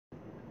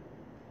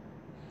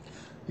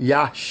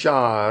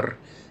Yashar,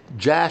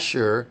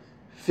 Jasher,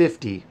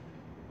 50.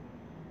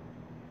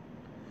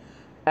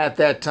 At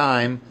that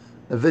time,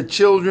 the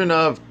children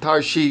of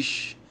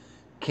Tarshish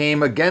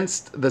came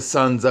against the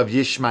sons of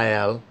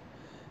Ishmael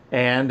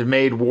and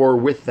made war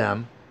with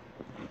them.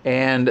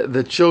 And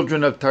the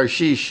children of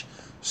Tarshish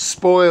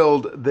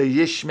spoiled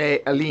the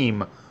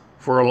Ishmaelim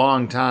for a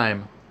long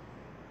time.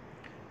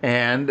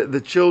 And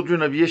the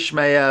children of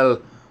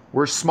Ishmael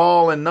were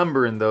small in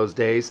number in those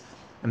days,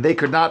 and they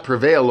could not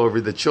prevail over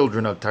the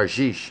children of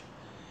Tarshish,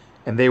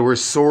 and they were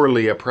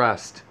sorely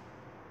oppressed.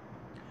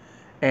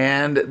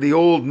 And the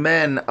old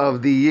men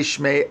of the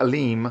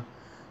Ishmaelim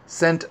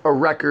sent a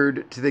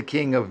record to the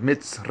king of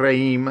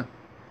Mitzrayim,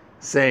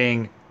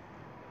 saying,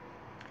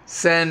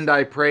 "Send,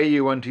 I pray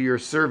you, unto your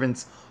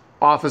servants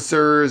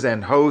officers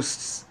and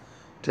hosts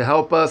to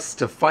help us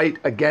to fight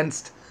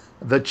against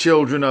the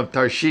children of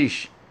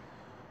Tarshish,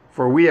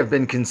 for we have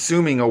been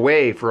consuming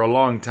away for a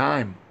long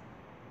time."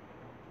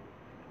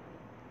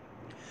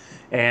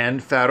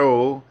 And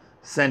Pharaoh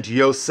sent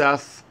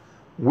Yosef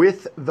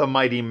with the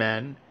mighty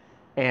men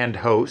and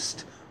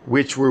host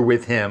which were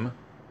with him,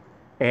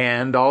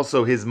 and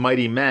also his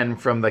mighty men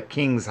from the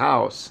king's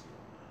house.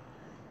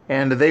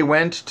 And they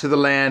went to the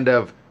land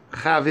of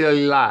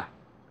HalleluYAH,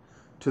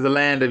 to the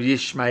land of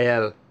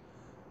Ishmael,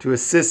 to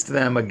assist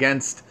them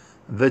against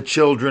the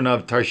children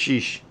of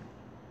Tarshish.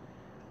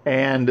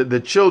 And the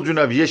children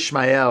of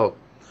Ishmael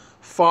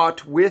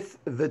fought with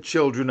the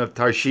children of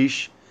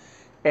Tarshish,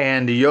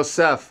 and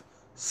Yosef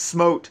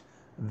smote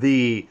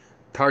the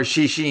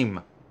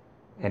Tarshishim,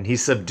 and he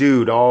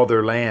subdued all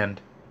their land.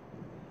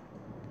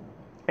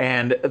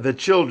 And the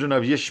children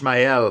of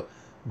Ishmael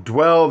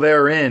dwell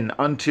therein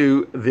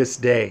unto this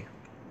day.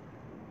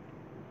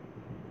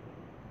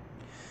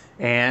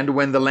 And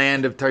when the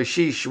land of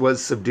Tarshish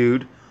was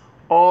subdued,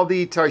 all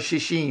the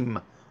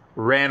Tarshishim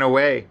ran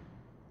away,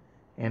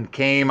 and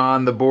came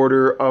on the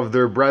border of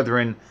their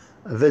brethren,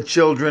 the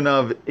children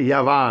of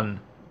Yavan.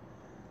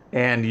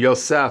 And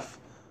Yosef,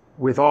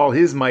 with all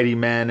his mighty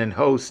men and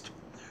host,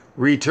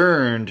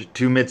 returned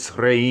to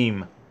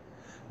Mitzrayim,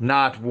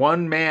 not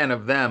one man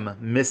of them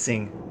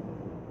missing.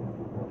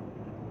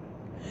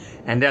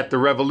 And at the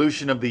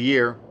revolution of the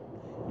year,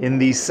 in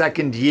the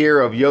second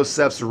year of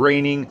Yosef's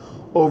reigning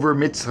over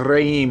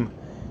Mitzrayim,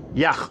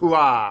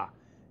 Yahuwah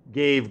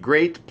gave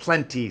great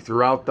plenty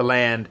throughout the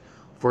land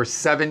for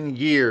 7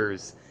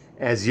 years,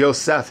 as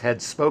Yosef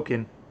had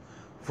spoken.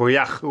 For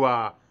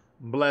Yahuwah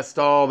blessed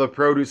all the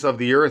produce of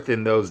the earth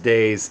in those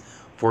days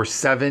for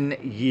 7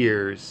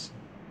 years.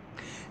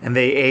 And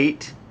they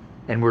ate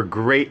and were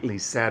greatly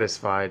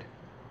satisfied.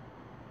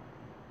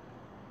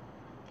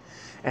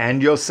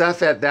 And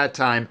Yosef at that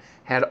time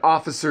had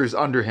officers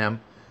under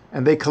him,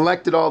 and they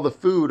collected all the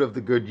food of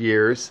the good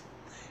years,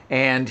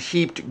 and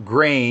heaped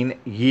grain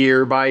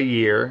year by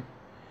year,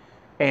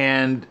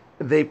 and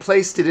they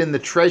placed it in the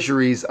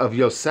treasuries of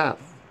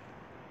Yosef.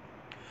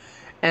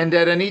 And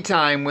at any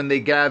time when they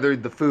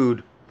gathered the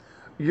food,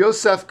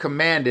 Yosef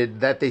commanded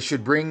that they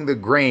should bring the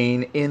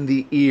grain in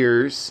the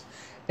ears,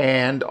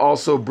 and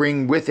also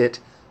bring with it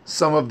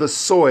some of the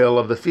soil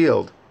of the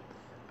field,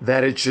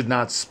 that it should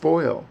not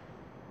spoil.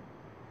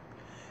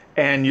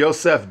 And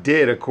Yosef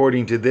did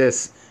according to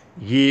this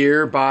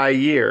year by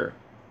year.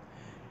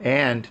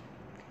 And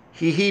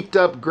he heaped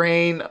up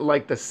grain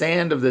like the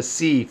sand of the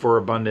sea for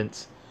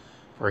abundance,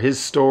 for his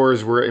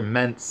stores were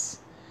immense,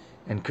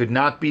 and could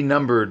not be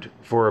numbered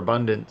for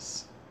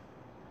abundance.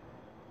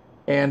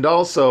 And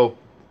also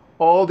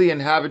all the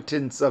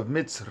inhabitants of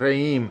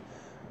Mitzrayim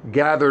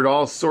gathered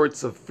all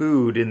sorts of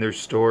food in their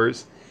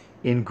stores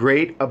in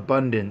great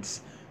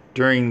abundance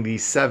during the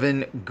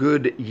 7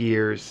 good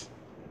years.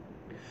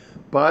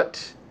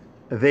 But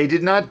they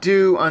did not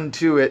do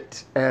unto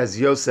it as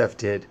Yosef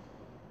did.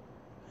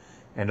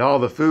 And all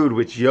the food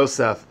which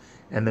Yosef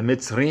and the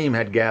Mitzrayim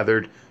had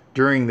gathered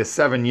during the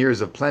 7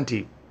 years of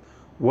plenty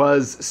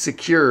was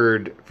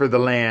secured for the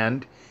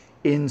land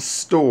in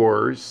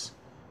stores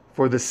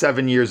for the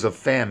 7 years of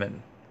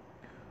famine,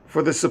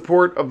 for the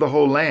support of the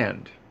whole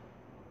land.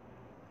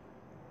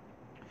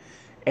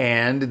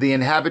 And the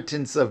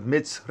inhabitants of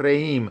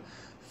Mitzrayim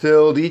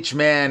filled each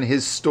man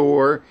his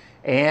store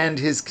and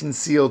his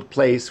concealed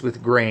place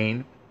with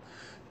grain,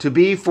 to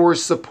be for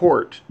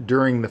support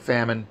during the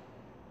famine.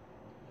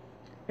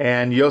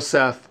 And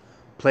Yosef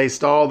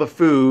placed all the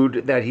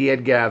food that he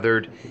had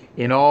gathered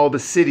in all the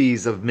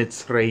cities of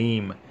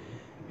Mitzrayim,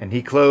 and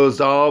he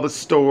closed all the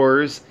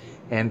stores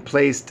and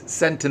placed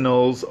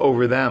sentinels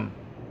over them.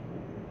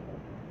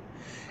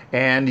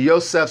 And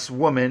Yosef's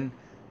woman,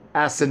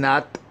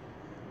 Asenat,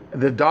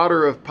 the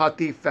daughter of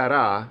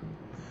Potipharah,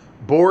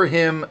 bore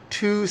him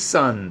 2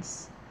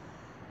 sons,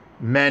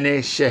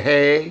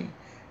 Menashe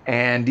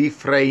and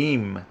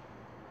Ephraim.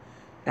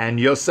 And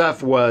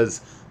Yosef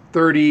was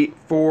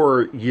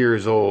 34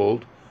 years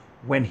old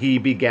when he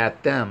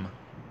begat them.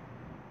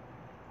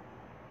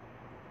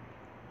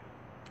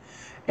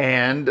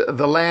 And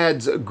the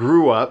lads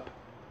grew up,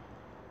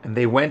 and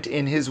they went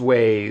in his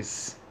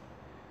ways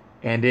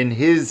and in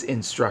his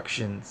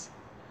instructions.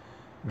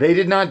 They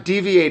did not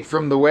deviate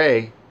from the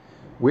way,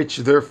 which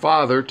their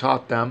father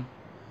taught them,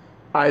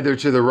 either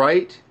to the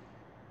right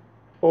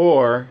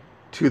or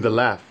to the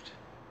left.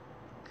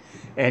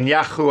 And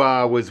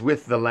Yahuwah was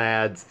with the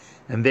lads,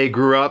 and they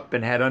grew up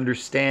and had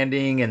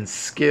understanding and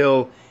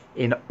skill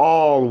in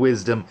all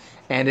wisdom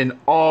and in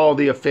all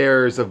the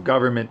affairs of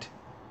government.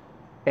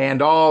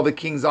 And all the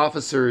king's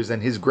officers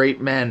and his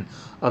great men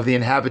of the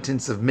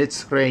inhabitants of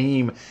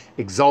Mitzrayim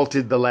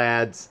exalted the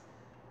lads,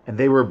 and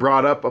they were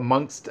brought up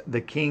amongst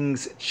the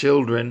king's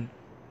children.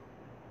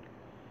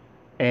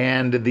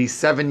 And the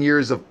 7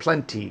 years of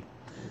plenty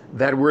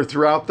that were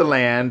throughout the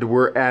land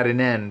were at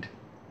an end.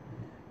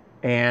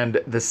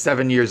 And the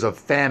 7 years of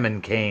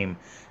famine came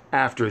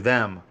after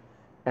them,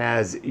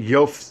 as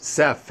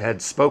Yosef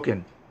had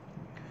spoken.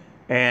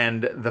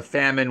 And the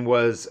famine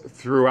was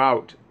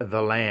throughout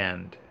the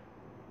land.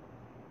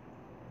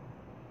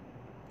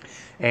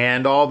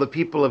 And all the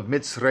people of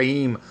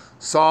Mitzrayim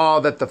saw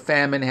that the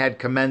famine had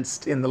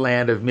commenced in the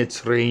land of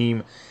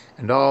Mitzrayim.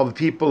 And all the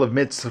people of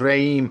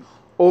Mitzrayim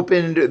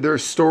opened their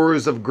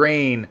stores of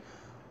grain,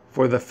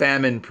 for the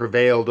famine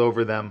prevailed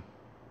over them.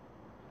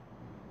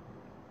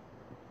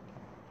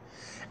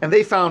 And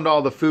they found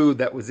all the food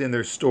that was in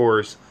their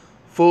stores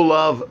full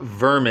of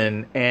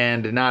vermin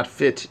and not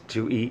fit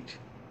to eat.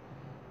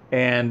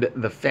 And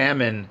the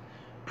famine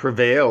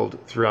prevailed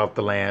throughout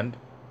the land.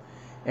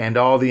 And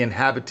all the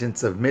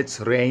inhabitants of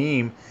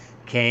Mitzrayim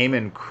came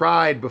and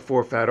cried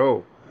before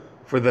Pharaoh,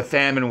 for the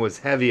famine was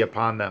heavy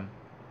upon them.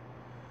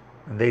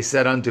 And they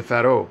said unto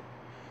Pharaoh,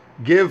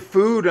 Give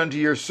food unto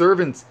your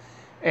servants,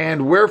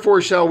 and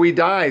wherefore shall we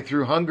die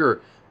through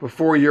hunger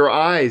before your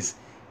eyes,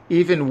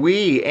 even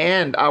we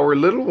and our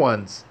little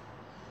ones?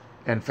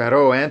 And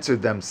Pharaoh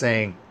answered them,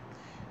 saying,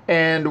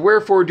 And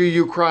wherefore do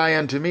you cry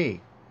unto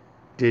me?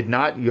 Did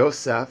not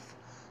Yosef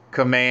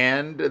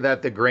command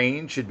that the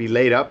grain should be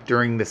laid up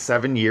during the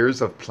 7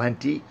 years of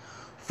plenty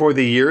for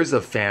the years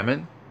of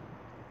famine?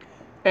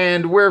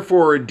 And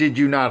wherefore did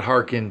you not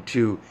hearken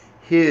to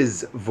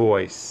his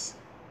voice?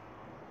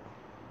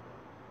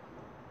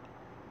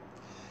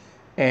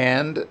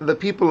 And the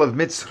people of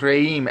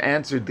Mitzrayim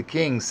answered the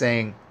king,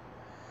 saying,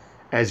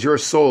 As your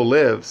soul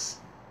lives,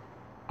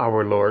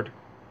 our Lord,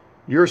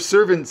 your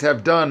servants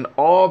have done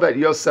all that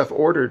Yosef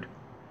ordered.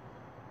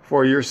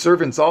 For your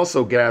servants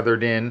also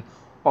gathered in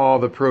all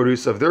the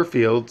produce of their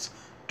fields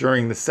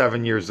during the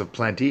 7 years of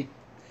plenty,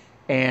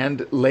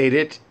 and laid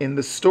it in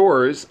the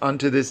stores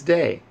unto this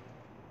day.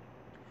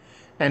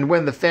 And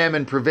when the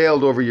famine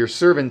prevailed over your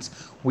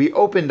servants, we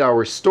opened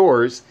our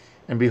stores,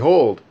 and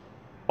behold,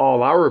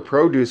 all our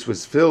produce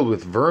was filled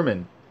with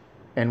vermin,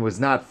 and was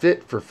not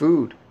fit for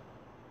food.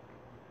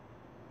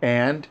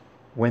 And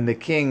when the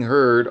king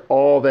heard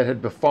all that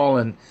had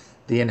befallen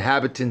the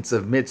inhabitants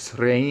of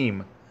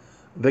Mitzrayim,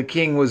 the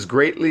king was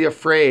greatly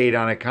afraid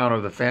on account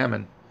of the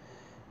famine,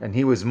 and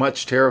he was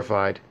much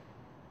terrified.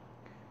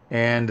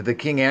 And the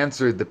king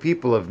answered the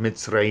people of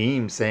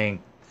Mitzrayim,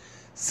 saying,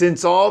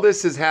 Since all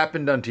this has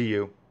happened unto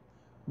you,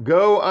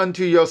 go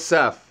unto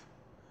Yosef,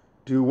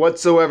 do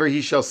whatsoever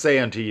he shall say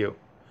unto you.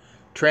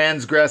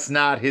 Transgress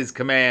not his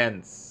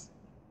commands.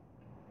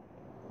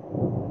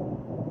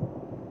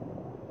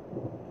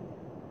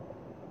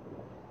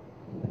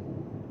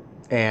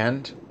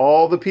 And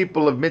all the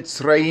people of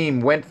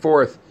Mitzrayim went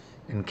forth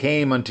and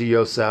came unto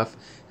Yosef,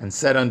 and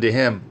said unto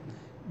him,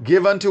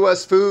 Give unto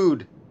us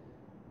food,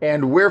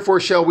 and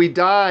wherefore shall we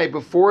die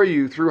before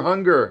you through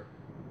hunger?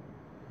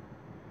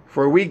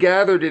 For we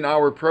gathered in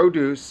our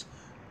produce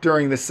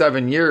during the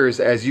 7 years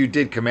as you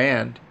did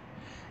command,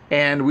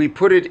 and we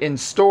put it in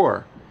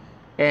store,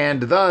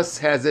 and thus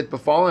has it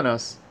befallen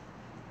us.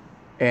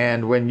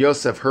 And when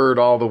Yosef heard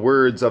all the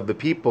words of the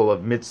people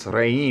of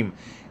Mitzrayim,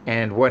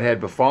 and what had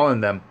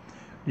befallen them,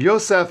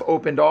 Yosef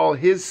opened all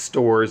his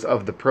stores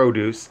of the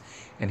produce,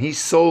 and he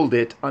sold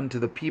it unto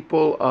the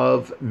people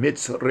of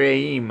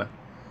Mitzrayim.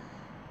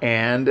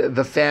 And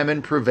the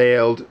famine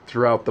prevailed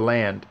throughout the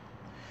land.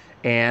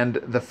 And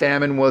the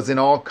famine was in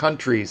all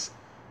countries,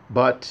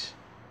 but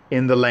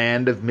in the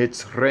land of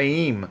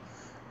Mitzrayim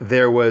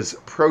there was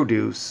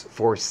produce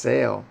for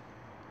sale.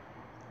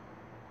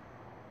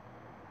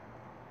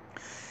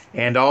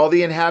 And all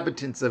the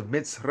inhabitants of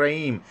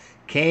Mitzrayim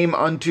came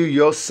unto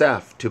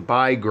Yosef to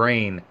buy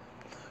grain,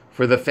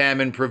 for the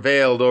famine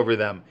prevailed over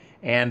them,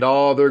 and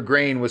all their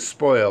grain was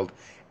spoiled.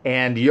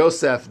 And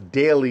Yosef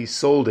daily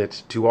sold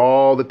it to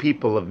all the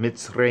people of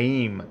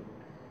Mitzrayim.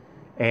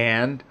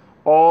 And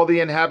all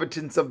the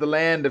inhabitants of the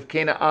land of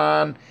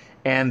Canaan,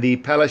 and the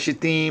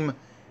Pelashittim,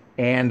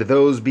 and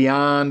those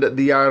beyond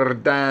the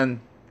Yarden,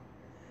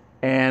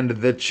 and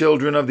the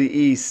children of the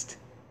east,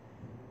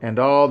 and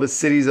all the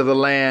cities of the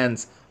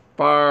lands,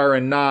 far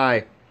and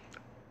nigh,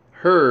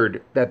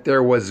 heard that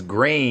there was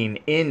grain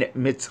in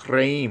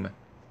Mitzrayim.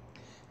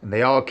 And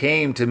they all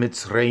came to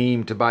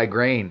Mitzrayim to buy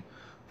grain,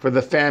 for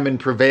the famine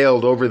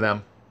prevailed over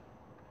them.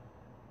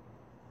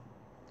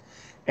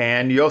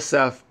 And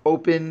Yosef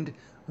opened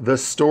the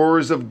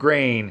stores of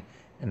grain,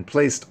 and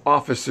placed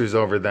officers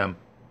over them,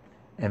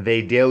 and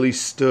they daily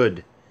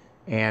stood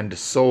and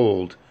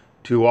sold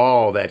to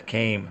all that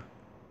came.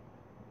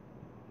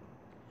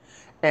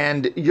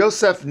 And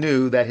Yosef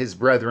knew that his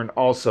brethren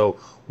also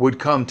would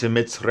come to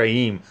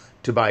Mitzrayim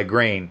to buy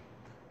grain,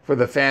 for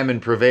the famine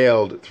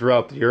prevailed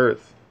throughout the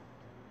earth.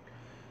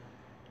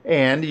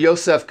 And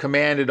Yosef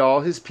commanded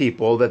all his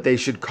people that they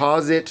should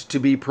cause it to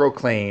be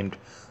proclaimed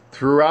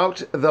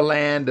throughout the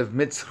land of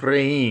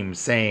Mitzrayim,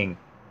 saying,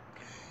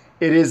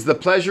 "It is the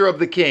pleasure of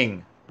the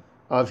king,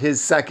 of his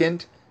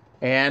second,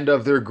 and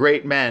of their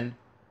great men,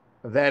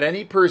 that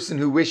any person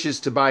who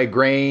wishes to buy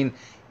grain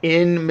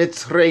in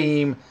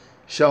Mitzrayim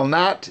shall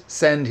not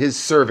send his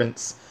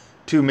servants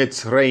to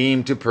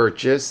Mitzrayim to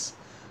purchase,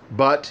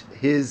 but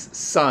his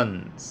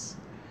sons.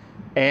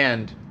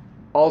 And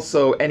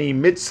also any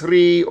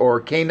Mitzri or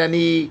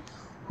Canaanite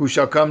who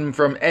shall come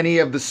from any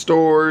of the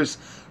stores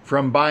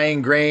from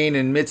buying grain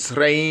in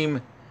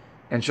Mitzrayim,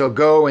 and shall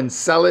go and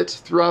sell it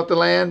throughout the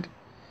land,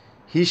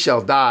 he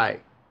shall die.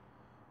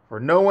 For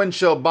no one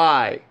shall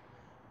buy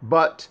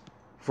but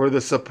for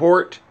the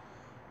support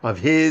of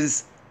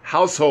his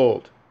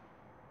household.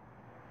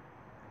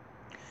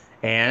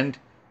 And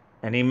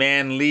any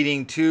man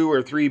leading 2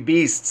 or 3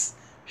 beasts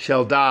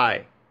shall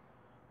die,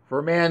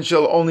 for man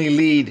shall only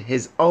lead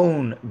his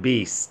own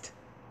beast."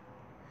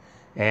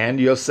 And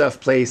Yosef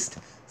placed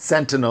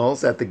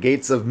sentinels at the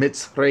gates of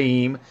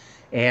Mitzrayim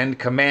and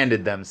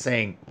commanded them,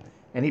 saying,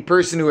 "Any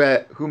person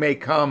who may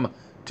come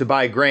to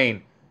buy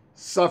grain,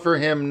 suffer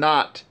him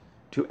not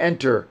to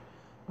enter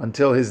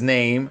until his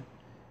name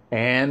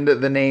and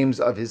the names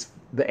of his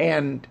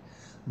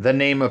the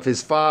name of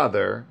his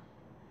father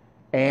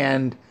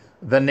and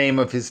the name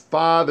of his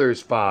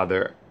father's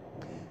father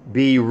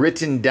be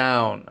written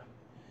down,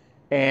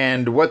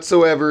 and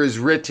whatsoever is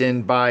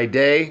written by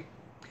day,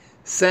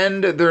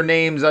 send their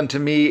names unto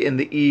me in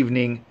the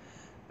evening,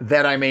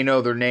 that I may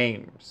know their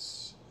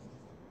names."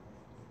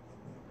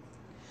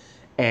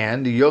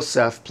 And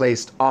Yosef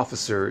placed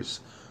officers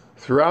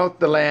throughout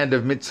the land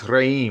of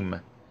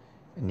Mitzrayim,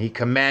 and he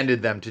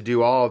commanded them to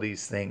do all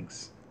these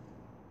things.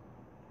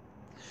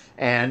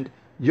 And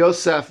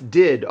Yosef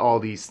did all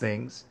these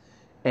things,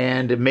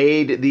 and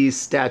made these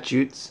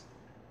statutes,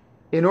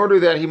 in order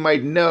that he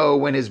might know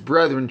when his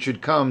brethren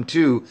should come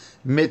to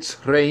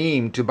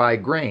Mitzrayim to buy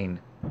grain.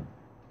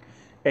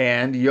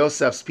 And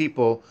Yosef's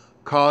people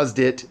caused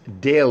it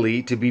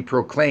daily to be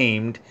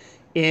proclaimed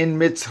in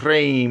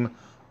Mitzrayim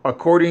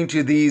according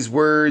to these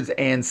words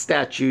and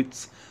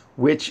statutes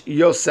which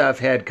Yosef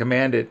had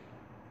commanded.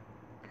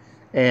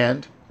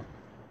 And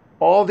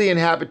all the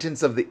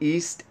inhabitants of the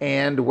east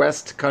and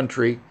west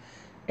country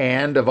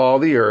and of all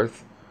the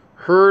earth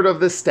heard of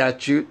the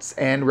statutes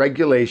and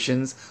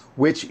regulations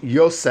which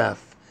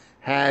Yosef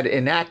had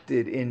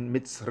enacted in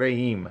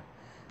Mitzrayim,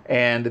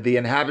 and the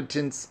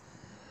inhabitants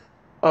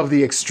of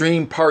the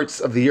extreme parts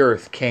of the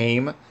earth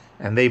came,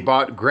 and they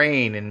bought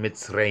grain in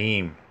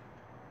Mitzrayim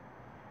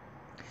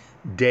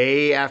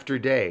day after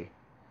day,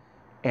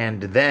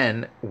 and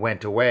then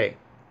went away.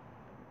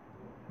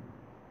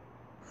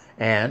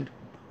 And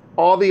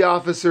all the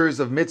officers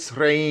of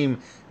Mitzrayim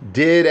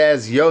did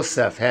as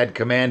Yosef had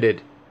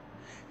commanded,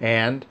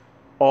 and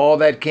all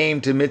that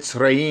came to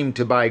Mitzrayim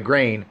to buy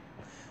grain,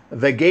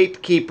 the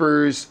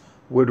gatekeepers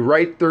would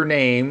write their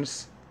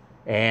names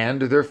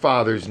and their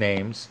fathers'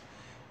 names,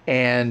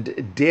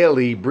 and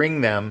daily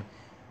bring them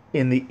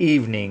in the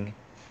evening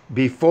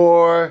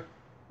before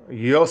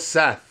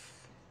Yosef,